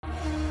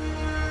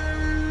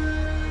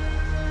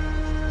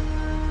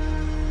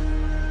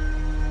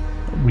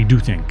we do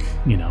think,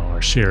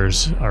 our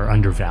shares are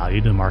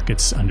undervalued. The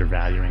market's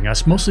undervaluing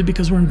us, mostly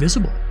because we're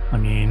invisible. I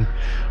mean,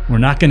 we're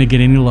not going to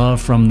get any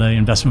love from the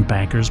investment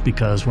bankers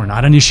because we're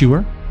not an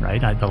issuer,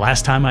 right? The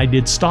last time I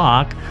did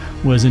stock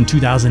was in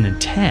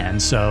 2010.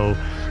 So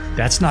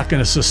that's not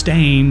going to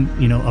sustain,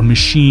 a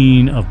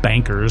machine of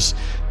bankers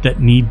that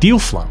need deal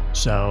flow.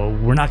 So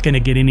we're not going to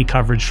get any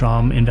coverage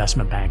from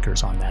investment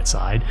bankers on that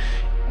side.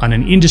 On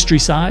an industry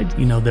side,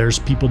 there's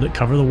people that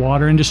cover the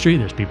water industry,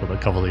 there's people that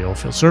cover the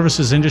oilfield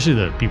services industry,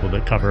 there are people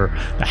that cover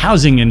the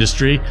housing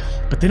industry,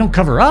 but they don't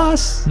cover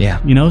us. Yeah.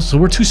 So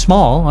we're too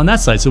small on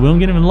that side, so we don't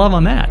get even love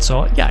on that.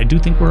 So yeah, I do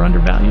think we're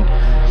undervalued.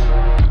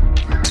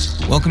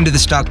 Welcome to the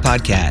Stock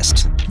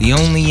Podcast, the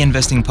only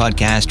investing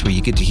podcast where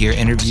you get to hear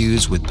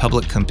interviews with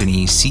public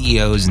company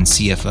CEOs and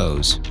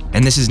CFOs.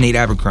 And this is Nate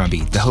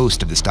Abercrombie, the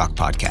host of the Stock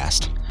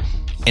Podcast.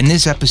 In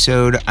this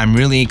episode, I'm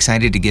really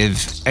excited to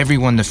give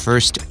everyone the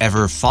first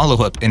ever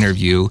follow-up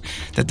interview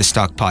that the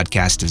Stock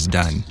Podcast has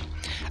done.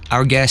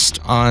 Our guest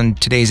on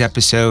today's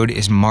episode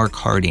is Mark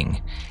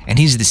Harding, and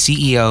he's the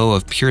CEO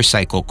of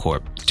PureCycle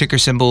Corp, ticker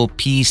symbol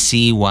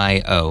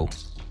PCYO.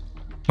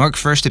 Mark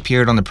first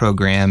appeared on the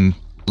program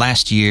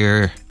last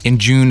year in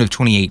June of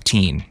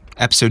 2018,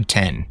 episode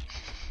 10.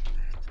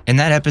 In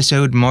that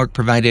episode, Mark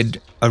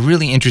provided a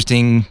really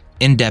interesting,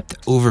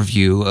 in-depth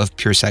overview of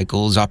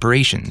PureCycle's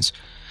operations.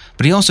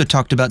 But he also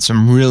talked about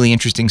some really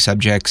interesting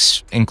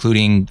subjects,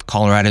 including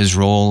Colorado's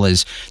role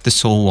as the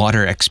sole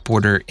water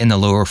exporter in the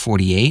lower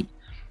 48,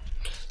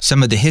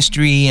 some of the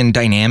history and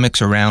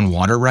dynamics around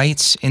water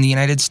rights in the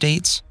United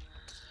States.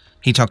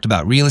 He talked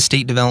about real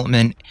estate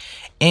development,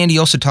 and he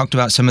also talked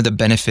about some of the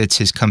benefits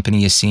his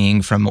company is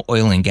seeing from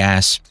oil and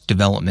gas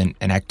development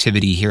and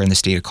activity here in the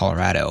state of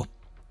Colorado.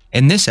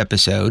 In this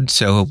episode,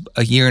 so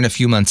a year and a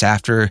few months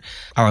after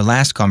our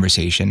last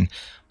conversation,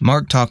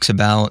 Mark talks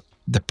about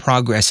the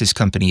progress his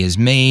company has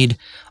made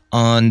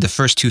on the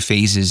first two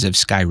phases of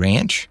Sky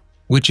Ranch,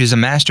 which is a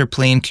master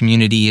plan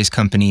community his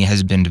company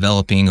has been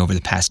developing over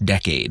the past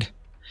decade.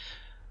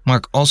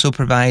 Mark also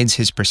provides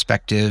his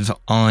perspective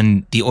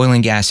on the oil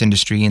and gas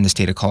industry in the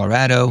state of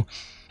Colorado,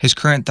 his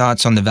current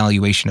thoughts on the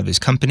valuation of his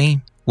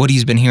company, what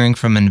he's been hearing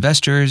from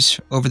investors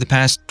over the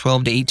past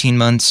 12 to 18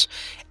 months,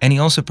 and he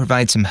also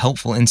provides some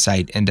helpful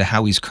insight into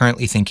how he's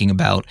currently thinking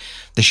about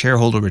the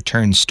shareholder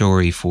return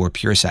story for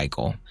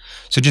PureCycle.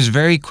 So just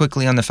very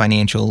quickly on the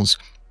financials,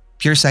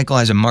 PureCycle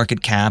has a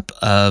market cap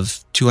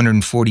of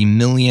 $240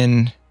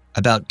 million,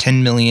 about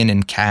 $10 million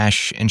in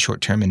cash and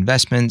short-term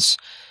investments,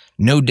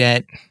 no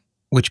debt,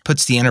 which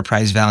puts the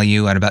enterprise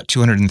value at about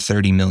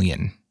 $230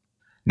 million.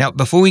 Now,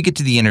 before we get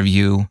to the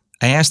interview,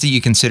 I ask that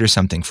you consider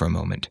something for a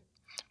moment.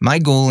 My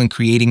goal in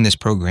creating this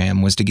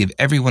program was to give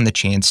everyone the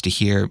chance to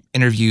hear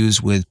interviews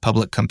with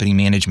public company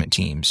management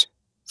teams.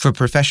 For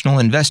professional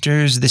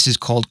investors, this is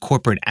called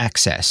corporate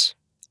access,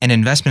 and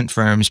investment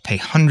firms pay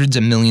hundreds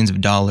of millions of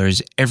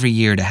dollars every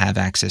year to have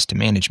access to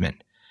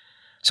management.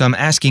 So I'm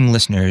asking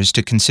listeners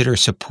to consider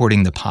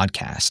supporting the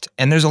podcast,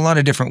 and there's a lot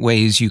of different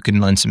ways you can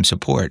lend some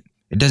support.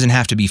 It doesn't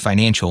have to be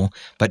financial,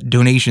 but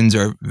donations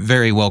are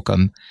very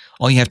welcome.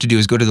 All you have to do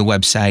is go to the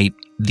website,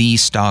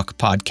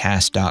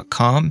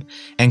 thestockpodcast.com,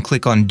 and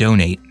click on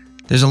donate.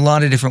 There's a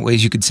lot of different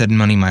ways you could send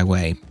money my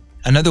way.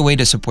 Another way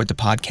to support the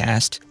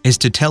podcast is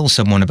to tell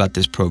someone about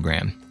this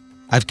program.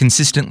 I've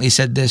consistently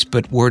said this,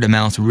 but word of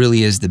mouth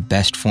really is the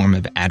best form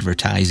of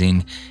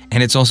advertising,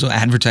 and it's also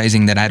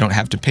advertising that I don't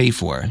have to pay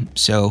for.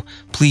 So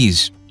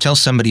please tell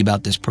somebody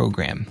about this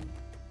program.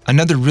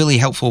 Another really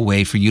helpful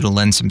way for you to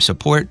lend some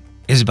support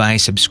is by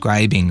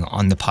subscribing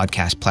on the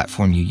podcast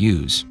platform you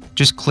use.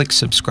 Just click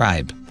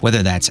subscribe,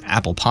 whether that's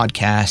Apple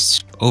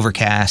Podcasts,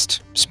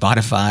 Overcast,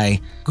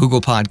 Spotify,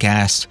 Google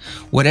Podcasts,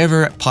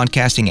 whatever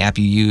podcasting app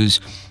you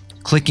use,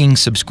 clicking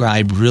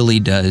subscribe really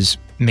does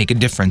make a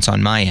difference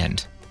on my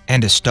end.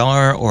 And a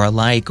star or a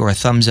like or a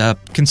thumbs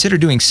up, consider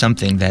doing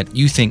something that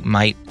you think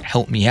might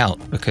help me out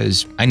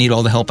because I need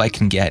all the help I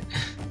can get.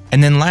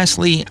 And then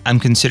lastly, I'm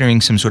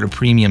considering some sort of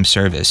premium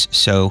service.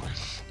 So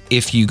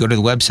if you go to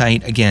the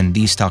website, again,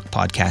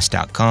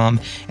 thestockpodcast.com,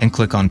 and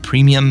click on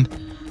premium,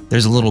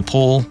 there's a little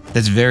poll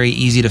that's very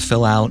easy to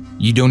fill out.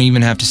 You don't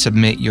even have to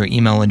submit your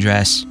email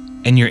address,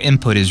 and your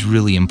input is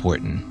really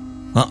important.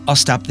 Well, I'll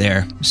stop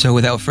there. So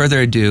without further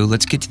ado,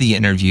 let's get to the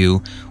interview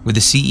with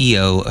the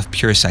CEO of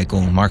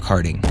PureCycle, Mark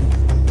Harding.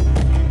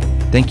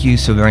 Thank you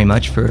so very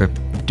much for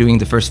doing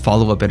the first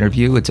follow-up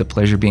interview. It's a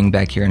pleasure being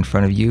back here in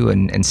front of you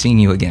and seeing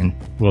you again.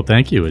 Well,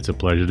 thank you. It's a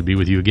pleasure to be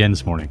with you again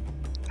this morning.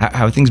 How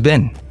have things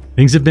been?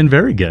 Things have been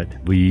very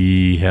good.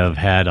 We have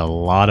had a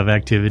lot of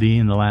activity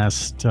in the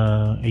last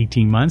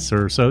 18 months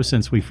or so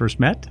since we first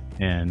met,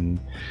 and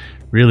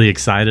really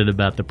excited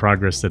about the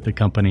progress that the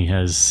company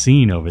has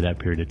seen over that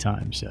period of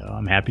time. So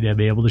I'm happy to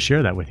be able to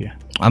share that with you.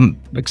 I'm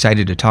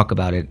excited to talk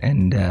about it,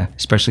 and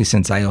especially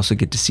since I also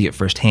get to see it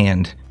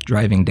firsthand,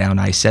 driving down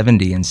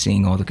I-70 and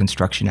seeing all the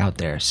construction out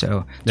there.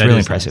 So it's really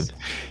impressive.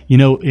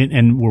 Nice.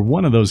 And we're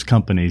one of those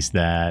companies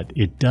that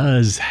it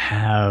does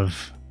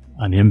have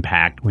an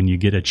impact when you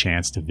get a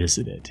chance to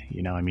visit it.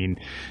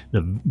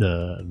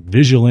 The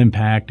visual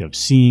impact of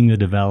seeing the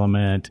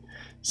development,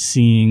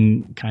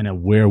 seeing kind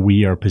of where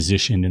we are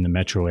positioned in the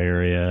metro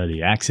area,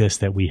 the access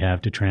that we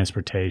have to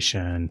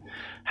transportation,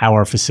 how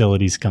our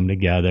facilities come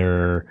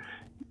together,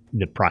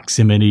 the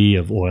proximity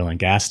of oil and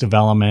gas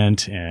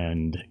development,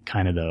 and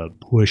kind of the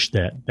push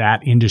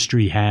that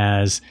industry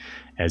has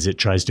as it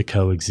tries to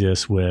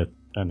coexist with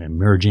an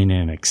emerging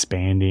and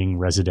expanding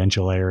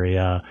residential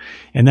area.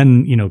 And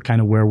then,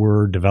 kind of where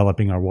we're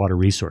developing our water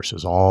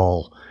resources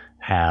all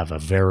have a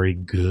very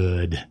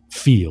good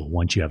feel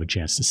once you have a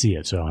chance to see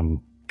it. So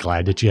I'm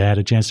glad that you had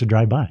a chance to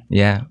drive by.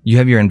 Yeah. You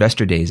have your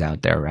investor days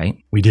out there, right?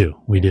 We do.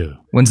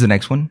 When's the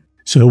next one?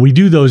 So we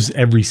do those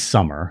every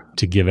summer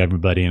to give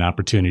everybody an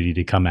opportunity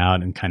to come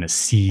out and kind of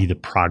see the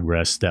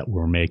progress that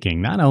we're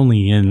making, not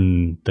only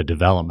in the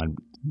development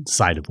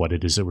side of what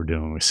it is that we're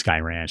doing with Sky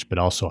Ranch, but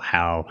also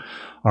how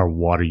our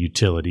water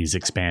utilities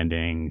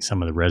expanding,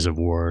 some of the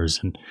reservoirs,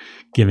 and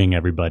giving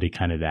everybody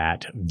kind of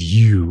that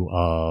view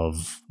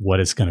of what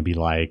it's going to be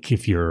like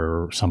if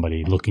you're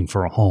somebody looking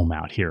for a home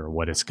out here,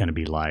 what it's going to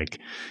be like,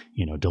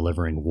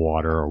 delivering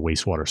water or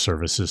wastewater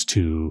services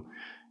to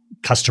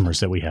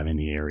customers that we have in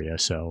the area.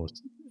 So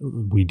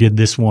we did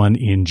this one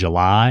in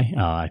July.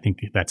 I think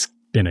that's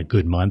been a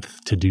good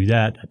month to do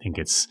that. I think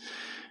it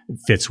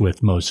fits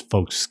with most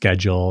folks'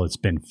 schedule. It's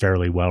been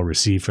fairly well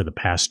received for the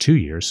past 2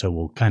 years. So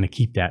we'll kind of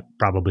keep that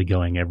probably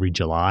going every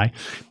July.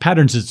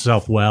 Patterns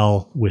itself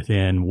well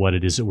within what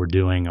it is that we're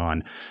doing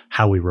on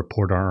how we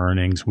report our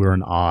earnings. We're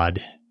an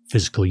odd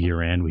fiscal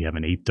year end. We have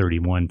an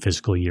 8/31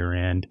 fiscal year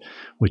end,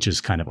 which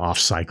is kind of off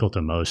cycle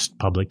to most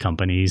public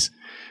companies.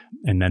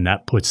 And then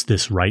that puts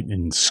this right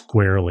in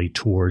squarely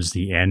towards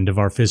the end of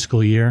our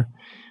fiscal year.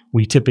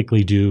 We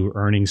typically do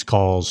earnings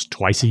calls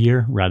twice a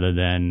year rather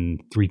than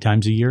 3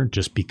 times a year,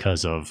 just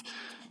because of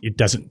it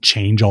doesn't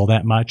change all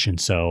that much. And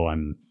so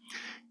I'm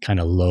kind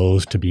of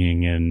loath to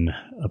being in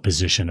a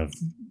position of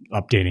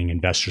updating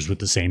investors with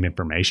the same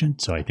information.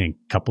 So I think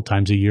a couple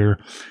times a year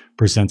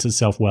presents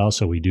itself well.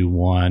 So we do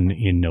one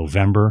in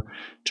November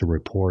to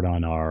report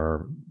on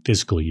our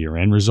fiscal year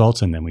end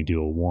results. And then we do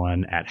a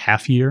one at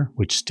half year,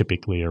 which is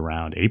typically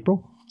around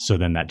April. So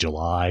then that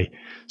July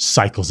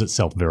cycles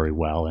itself very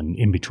well and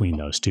in between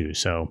those two.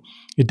 So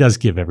it does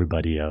give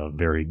everybody a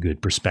very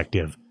good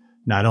perspective,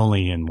 not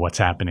only in what's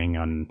happening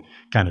on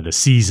kind of the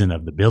season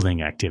of the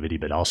building activity,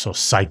 but also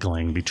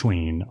cycling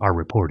between our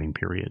reporting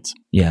periods.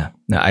 Yeah.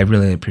 No, I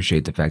really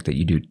appreciate the fact that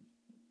you do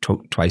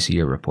twice a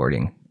year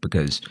reporting,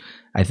 because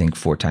I think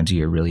 4 times a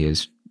year really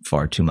is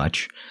far too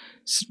much.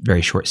 It's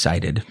very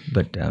short-sighted,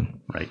 but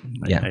right.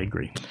 Yeah, I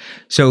agree.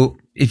 So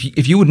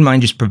if you wouldn't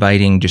mind just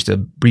providing just a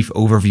brief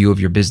overview of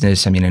your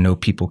business. I mean, I know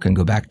people can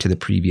go back to the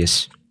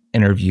previous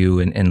interview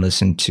and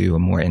listen to a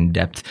more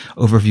in-depth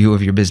overview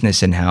of your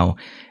business and how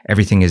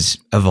everything has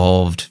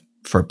evolved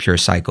for Pure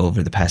Cycle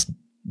over the past,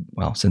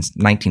 since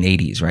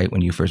 1980s, right?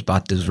 When you first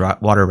bought those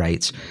water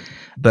rights.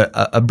 But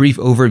a brief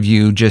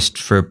overview just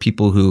for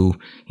people who,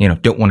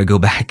 don't want to go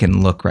back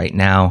and look right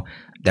now,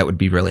 that would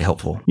be really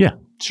helpful. Yeah,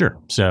 sure.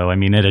 So, I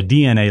mean, at a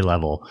DNA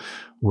level,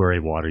 we're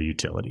a water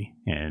utility,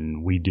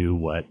 and we do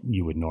what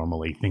you would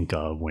normally think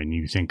of when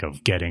you think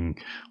of getting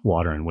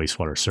water and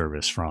wastewater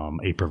service from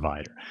a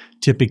provider.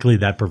 Typically,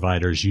 that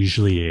provider is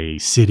usually a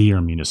city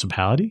or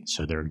municipality,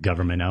 so they're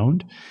government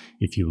owned.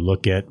 If you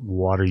look at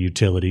water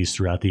utilities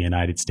throughout the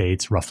United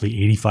States, roughly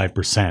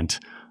 85%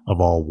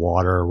 of all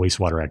water or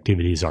wastewater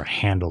activities are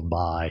handled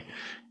by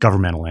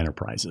governmental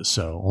enterprises.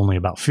 So only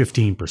about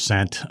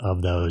 15%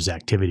 of those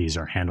activities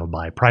are handled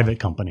by private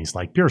companies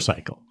like Pure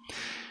Cycle.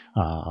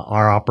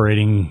 Our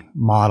operating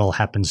model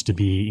happens to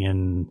be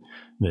in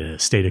the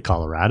state of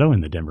Colorado,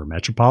 in the Denver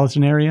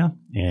metropolitan area.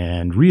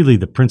 And really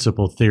the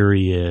principal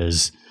theory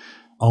is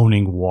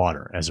owning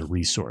water as a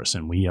resource.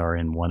 And we are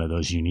in one of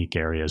those unique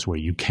areas where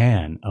you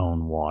can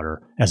own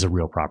water as a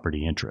real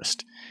property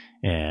interest.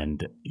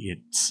 And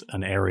it's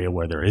an area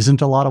where there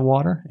isn't a lot of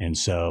water. And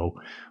so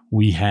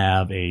we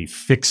have a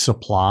fixed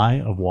supply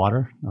of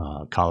water.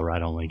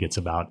 Colorado only gets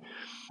about,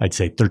 I'd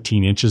say,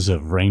 13 inches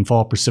of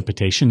rainfall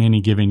precipitation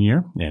any given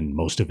year, and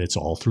most of it's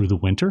all through the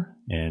winter.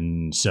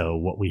 And so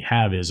what we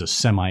have is a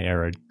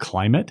semi-arid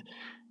climate.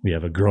 We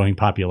have a growing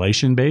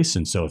population base.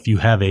 And so if you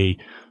have a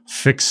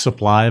fixed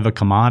supply of a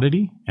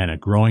commodity and a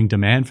growing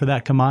demand for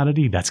that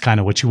commodity, that's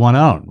kind of what you want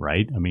to own,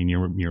 right? I mean,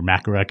 your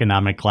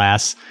macroeconomic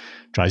class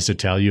tries to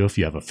tell you if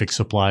you have a fixed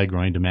supply,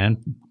 growing demand,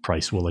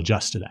 price will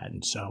adjust to that.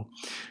 And so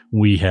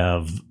we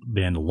have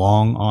been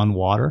long on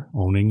water,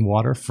 owning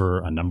water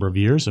for a number of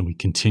years, and we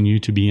continue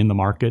to be in the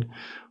market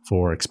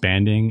for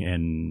expanding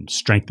and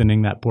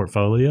strengthening that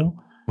portfolio.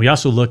 We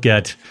also look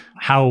at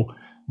how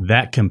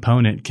that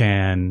component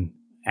can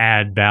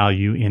add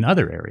value in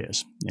other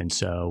areas. And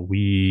so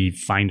we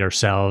find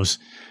ourselves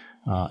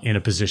in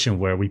a position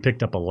where we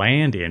picked up a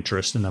land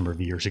interest a number of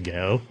years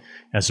ago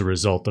as a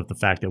result of the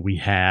fact that we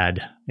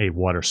had a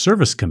water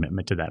service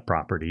commitment to that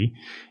property.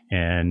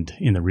 And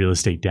in the real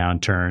estate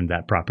downturn,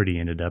 that property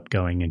ended up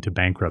going into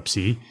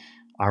bankruptcy.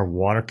 Our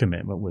water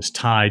commitment was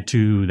tied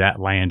to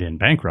that land in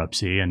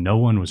bankruptcy, and no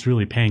one was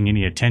really paying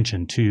any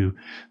attention to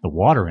the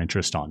water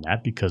interest on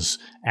that, because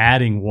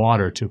adding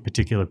water to a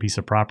particular piece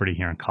of property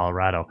here in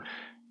Colorado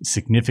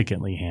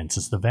significantly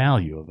enhances the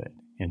value of it.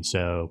 And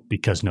so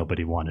because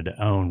nobody wanted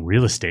to own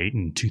real estate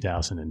in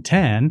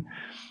 2010,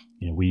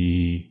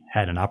 we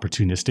had an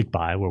opportunistic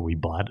buy where we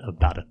bought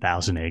about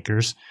 1,000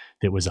 acres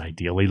that was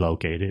ideally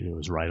located. It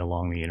was right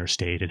along the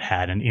interstate. It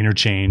had an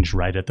interchange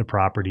right at the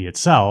property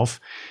itself,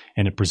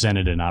 and it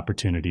presented an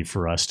opportunity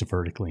for us to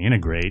vertically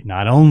integrate,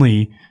 not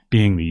only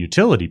being the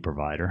utility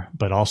provider,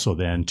 but also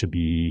then to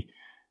be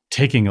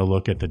taking a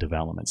look at the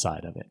development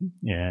side of it.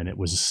 And it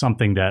was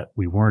something that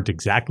we weren't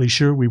exactly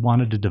sure we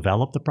wanted to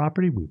develop the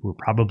property. We were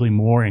probably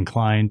more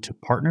inclined to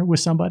partner with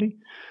somebody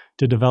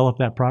to develop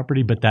that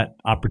property, but that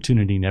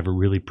opportunity never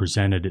really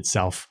presented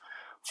itself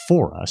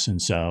for us. And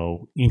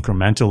so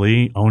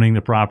incrementally owning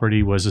the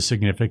property was a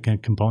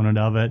significant component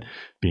of it.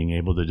 Being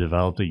able to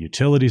develop the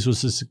utilities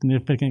was a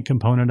significant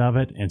component of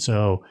it. And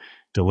so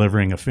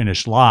delivering a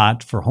finished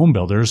lot for home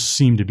builders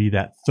seemed to be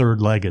that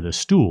third leg of the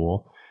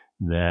stool,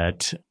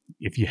 that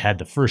if you had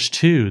the first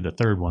two, the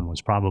third one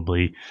was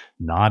probably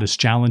not as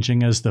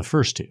challenging as the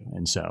first two.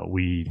 And so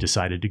we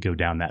decided to go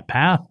down that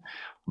path.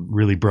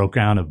 Really broke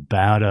ground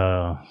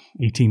about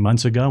 18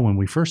 months ago when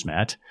we first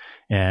met,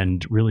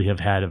 and really have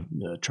had a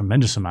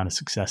tremendous amount of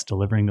success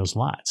delivering those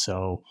lots.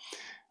 So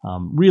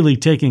really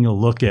taking a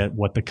look at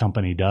what the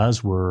company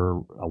does. We're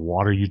a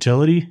water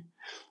utility.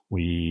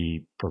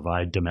 We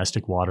provide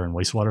domestic water and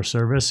wastewater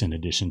service in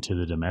addition to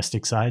the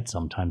domestic side.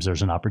 Sometimes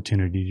there's an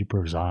opportunity to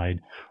provide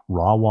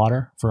raw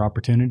water for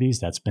opportunities.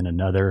 That's been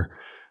another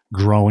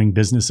growing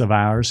business of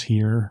ours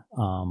here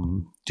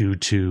due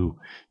to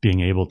being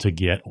able to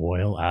get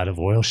oil out of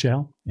oil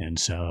shale. And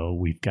so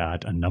we've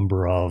got a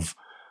number of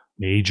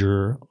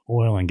major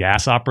oil and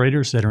gas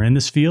operators that are in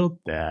this field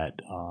that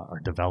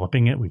are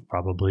developing it. We've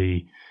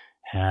probably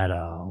had,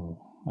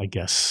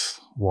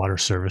 water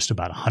serviced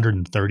about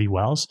 130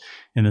 wells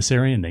in this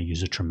area, and they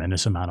use a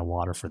tremendous amount of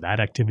water for that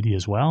activity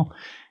as well.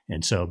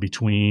 And so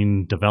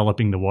between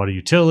developing the water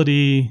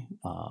utility,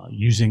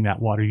 using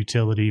that water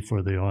utility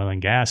for the oil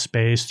and gas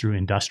space through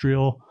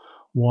industrial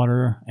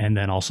water, and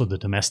then also the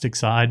domestic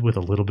side with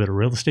a little bit of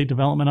real estate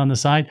development on the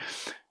side,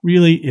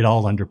 really it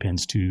all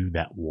underpins to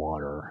that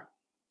water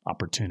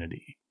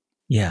opportunity.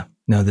 Yeah,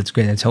 no, that's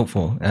great. That's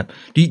helpful.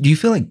 Do you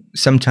feel like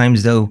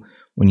sometimes though,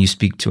 when you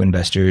speak to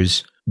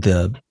investors,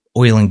 the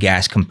oil and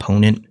gas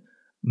component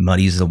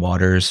muddies the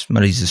waters,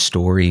 muddies the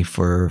story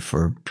for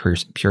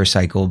Pure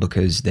Cycle,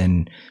 because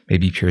then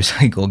maybe Pure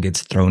Cycle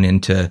gets thrown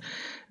into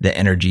the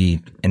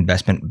energy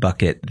investment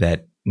bucket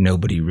that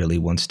nobody really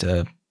wants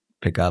to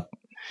pick up?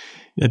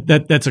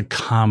 That's a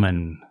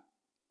common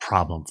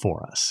problem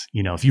for us.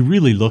 If you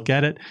really look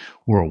at it,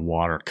 we're a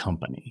water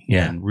company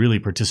and really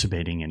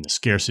participating in the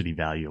scarcity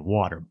value of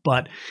water,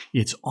 but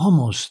it's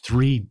almost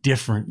three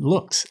different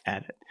looks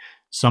at it.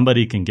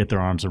 Somebody can get their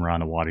arms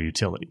around a water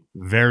utility.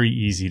 Very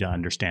easy to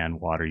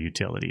understand water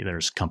utility.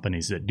 There's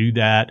companies that do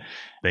that.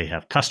 They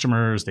have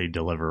customers. They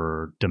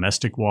deliver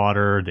domestic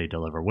water. They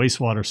deliver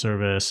wastewater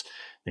service.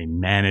 They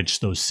manage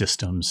those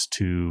systems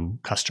to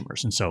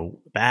customers. And so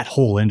that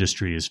whole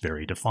industry is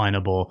very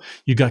definable.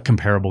 You've got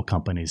comparable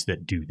companies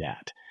that do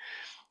that.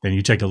 Then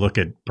you take a look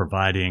at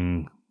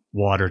providing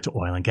water to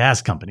oil and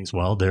gas companies.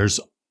 Well, there's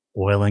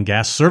oil and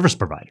gas service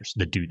providers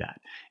that do that.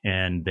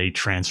 And they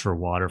transfer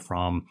water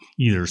from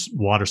either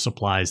water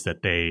supplies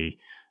that they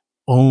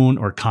own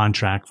or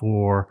contract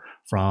for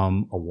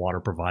from a water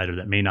provider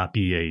that may not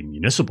be a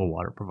municipal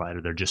water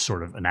provider. They're just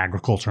sort of an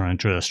agricultural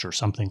interest or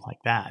something like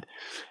that.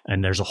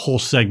 And there's a whole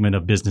segment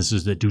of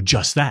businesses that do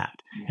just that.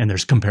 And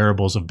there's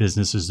comparables of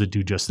businesses that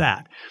do just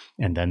that.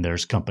 And then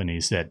there's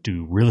companies that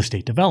do real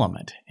estate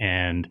development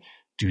and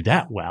do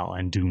that well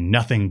and do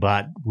nothing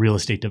but real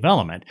estate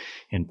development.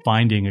 And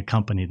finding a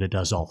company that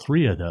does all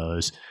three of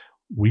those,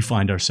 we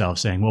find ourselves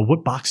saying, well,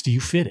 what box do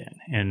you fit in?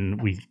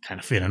 And we kind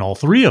of fit in all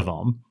three of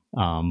them,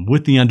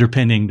 with the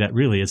underpinning that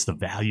really it's the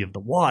value of the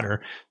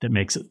water that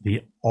makes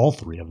all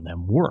three of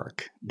them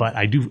work. But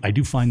I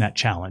do find that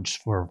challenge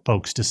for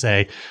folks to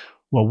say,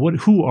 well,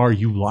 who are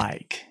you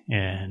like?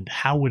 And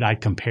how would I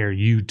compare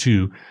you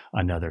to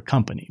another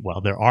company?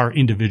 Well, there are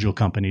individual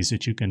companies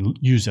that you can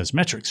use as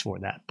metrics for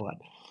that, but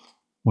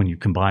when you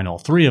combine all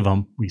three of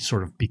them, we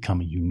sort of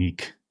become a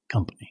unique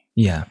company.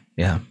 Yeah.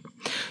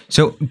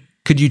 So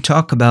could you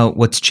talk about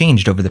what's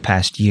changed over the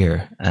past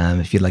year?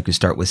 If you'd like to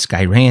start with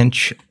Sky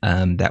Ranch,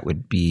 that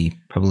would be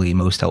probably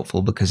most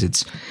helpful because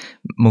it's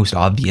most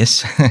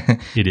obvious.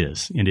 It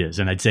is.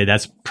 And I'd say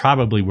that's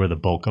probably where the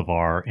bulk of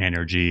our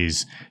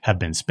energies have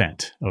been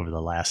spent over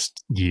the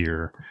last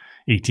year,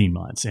 18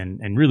 months,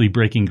 and really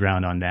breaking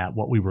ground on that.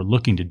 What we were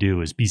looking to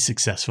do is be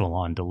successful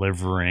on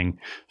delivering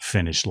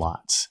finished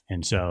lots.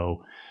 And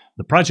so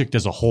the project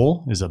as a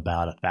whole is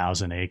about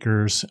 1,000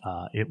 acres.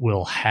 It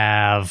will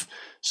have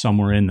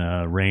somewhere in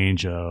the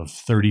range of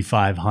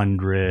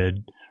 3,500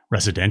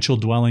 residential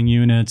dwelling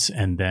units,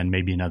 and then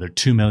maybe another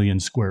 2 million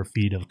square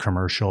feet of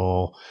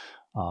commercial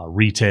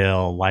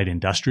retail, light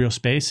industrial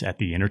space at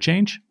the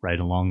interchange, right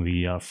along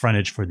the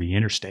frontage for the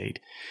interstate.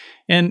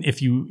 And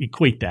if you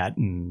equate that,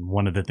 and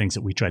one of the things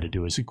that we try to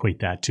do is equate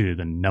that to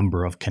the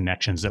number of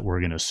connections that we're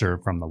going to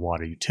serve from the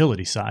water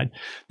utility side,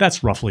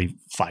 that's roughly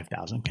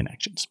 5,000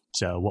 connections.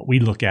 So what we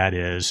look at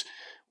is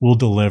we'll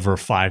deliver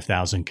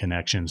 5,000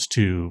 connections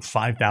to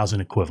 5,000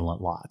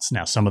 equivalent lots.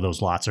 Now, some of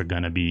those lots are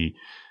going to be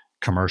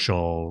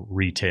commercial,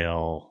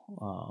 retail,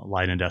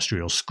 light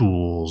industrial,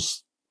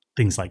 schools,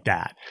 things like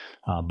that.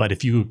 But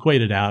if you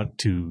equate it out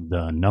to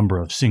the number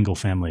of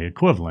single-family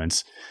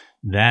equivalents,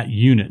 that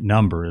unit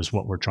number is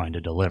what we're trying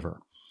to deliver.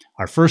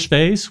 Our first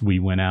phase, we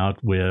went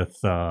out with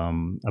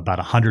about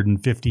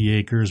 150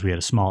 acres. We had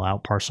a small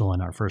out parcel in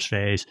our first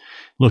phase,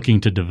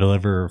 looking to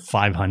deliver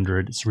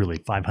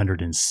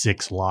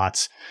 506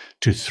 lots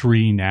to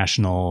 3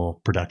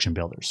 national production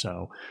builders.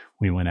 So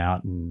we went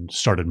out and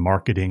started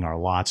marketing our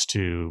lots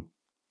to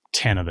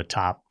 10 of the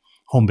top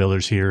home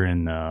builders here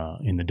in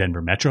the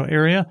Denver metro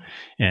area,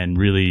 and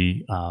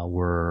really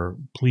we're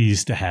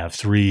pleased to have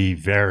 3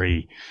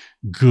 very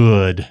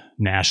good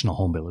national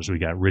home builders. We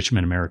got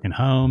Richmond American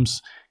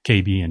Homes,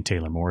 KB, and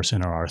Taylor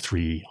Morrison are our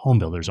 3 home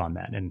builders on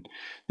that, and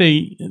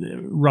they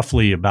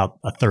roughly about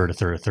a third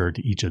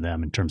to each of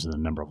them in terms of the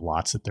number of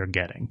lots that they're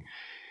getting,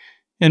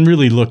 and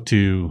really look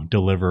to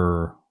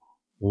deliver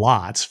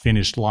lots,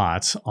 finished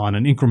lots, on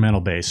an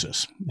incremental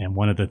basis. And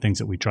one of the things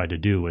that we try to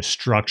do is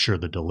structure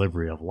the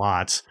delivery of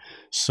lots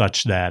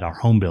such that our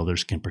home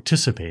builders can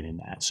participate in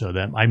that. So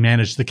that I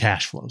manage the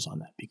cash flows on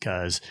that,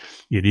 because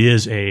it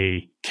is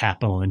a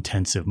capital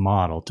intensive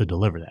model to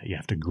deliver that. You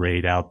have to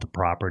grade out the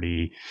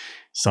property.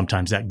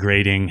 Sometimes that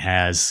grading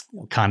has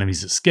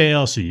economies of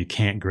scale, so you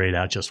can't grade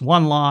out just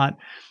one lot.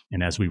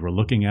 And as we were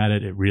looking at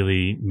it, it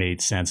really made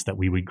sense that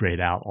we would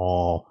grade out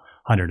all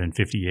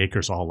 150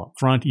 acres all up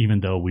front, even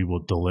though we will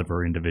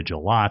deliver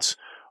individual lots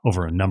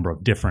over a number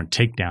of different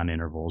takedown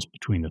intervals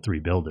between the 3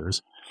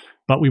 builders.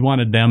 But we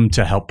wanted them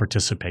to help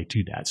participate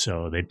to that.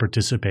 So they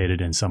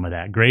participated in some of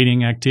that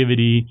grading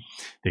activity.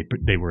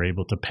 They were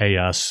able to pay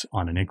us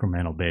on an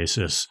incremental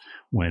basis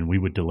when we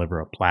would deliver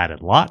a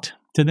platted lot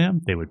to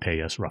them. They would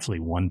pay us roughly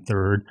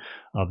 1/3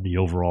 of the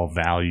overall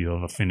value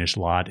of a finished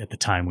lot at the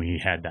time we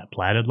had that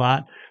platted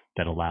lot.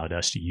 That allowed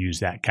us to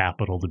use that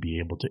capital to be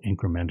able to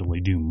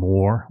incrementally do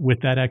more with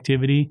that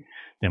activity.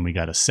 Then we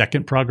got a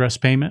second progress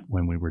payment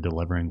when we were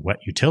delivering wet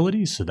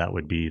utilities. So that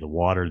would be the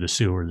water, the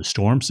sewer, the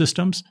storm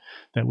systems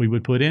that we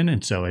would put in.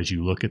 And so as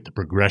you look at the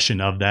progression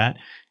of that,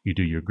 you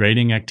do your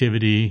grading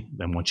activity.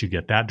 Then once you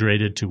get that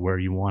graded to where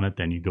you want it,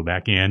 then you go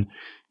back in,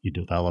 you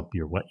develop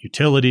your wet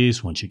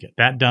utilities. Once you get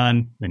that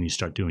done, then you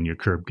start doing your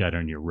curb gutter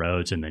and your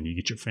roads, and then you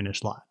get your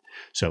finished lot.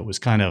 So it was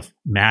kind of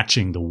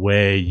matching the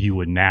way you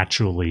would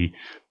naturally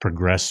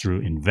progress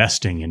through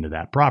investing into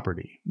that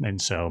property. And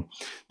so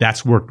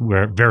that's worked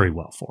very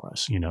well for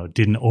us. It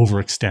didn't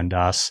overextend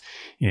us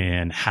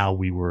in how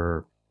we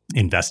were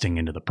investing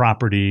into the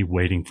property,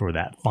 waiting for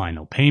that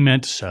final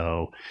payment.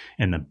 So,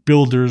 and the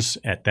builders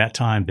at that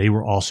time, they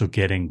were also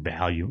getting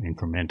value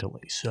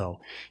incrementally.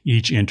 So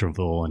each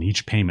interval and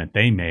each payment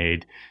they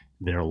made,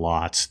 their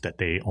lots that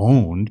they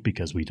owned,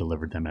 because we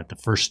delivered them at the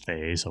first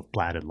phase of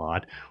platted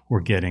lot, were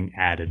getting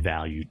added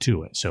value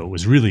to it. So it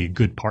was really a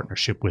good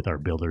partnership with our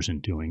builders in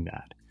doing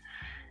that.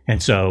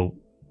 And so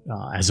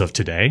as of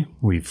today,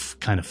 we've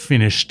kind of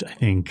finished, I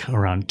think,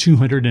 around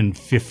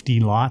 250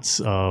 lots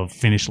of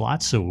finished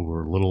lots. So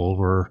we're a little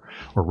over,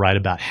 or right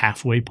about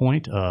halfway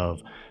point of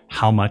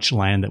how much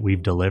land that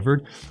we've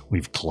delivered.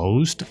 We've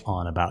closed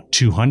on about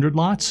 200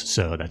 lots.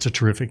 So that's a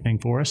terrific thing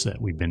for us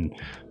that we've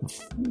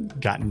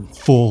gotten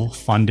full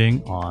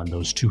funding on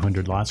those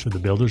 200 lots for the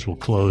builders. We'll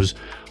close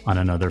on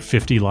another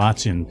 50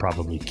 lots in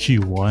probably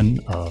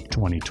Q1 of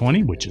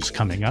 2020, which is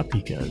coming up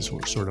because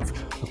we're sort of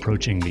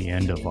approaching the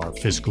end of our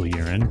fiscal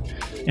year and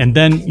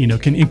then,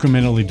 can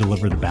incrementally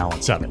deliver the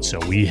balance of it. So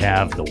we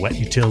have the wet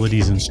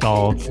utilities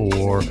installed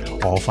for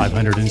all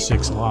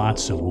 506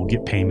 lots. So we'll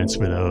get payments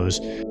for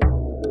those.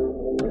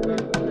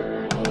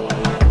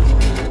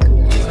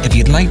 If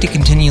you'd like to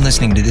continue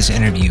listening to this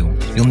interview,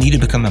 you'll need to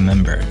become a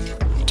member.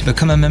 To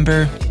become a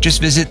member,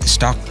 just visit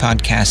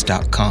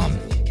thestockpodcast.com.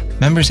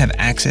 Members have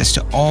access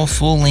to all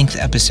full-length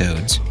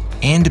episodes,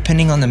 and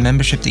depending on the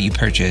membership that you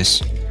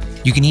purchase,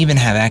 you can even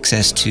have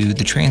access to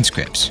the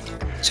transcripts.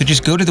 So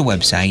just go to the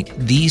website,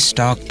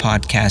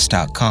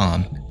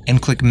 thestockpodcast.com,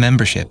 and click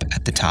membership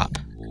at the top.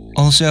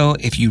 Also,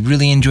 if you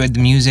really enjoyed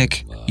the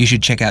music, you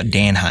should check out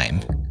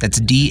Danheim. That's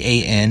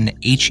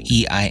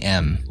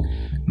DANHEIM.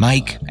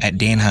 Mike at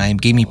Danheim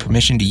gave me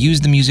permission to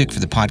use the music for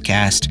the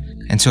podcast,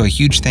 and so a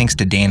huge thanks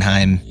to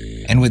Danheim.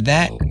 And with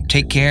that,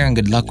 take care and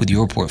good luck with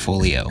your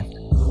portfolio.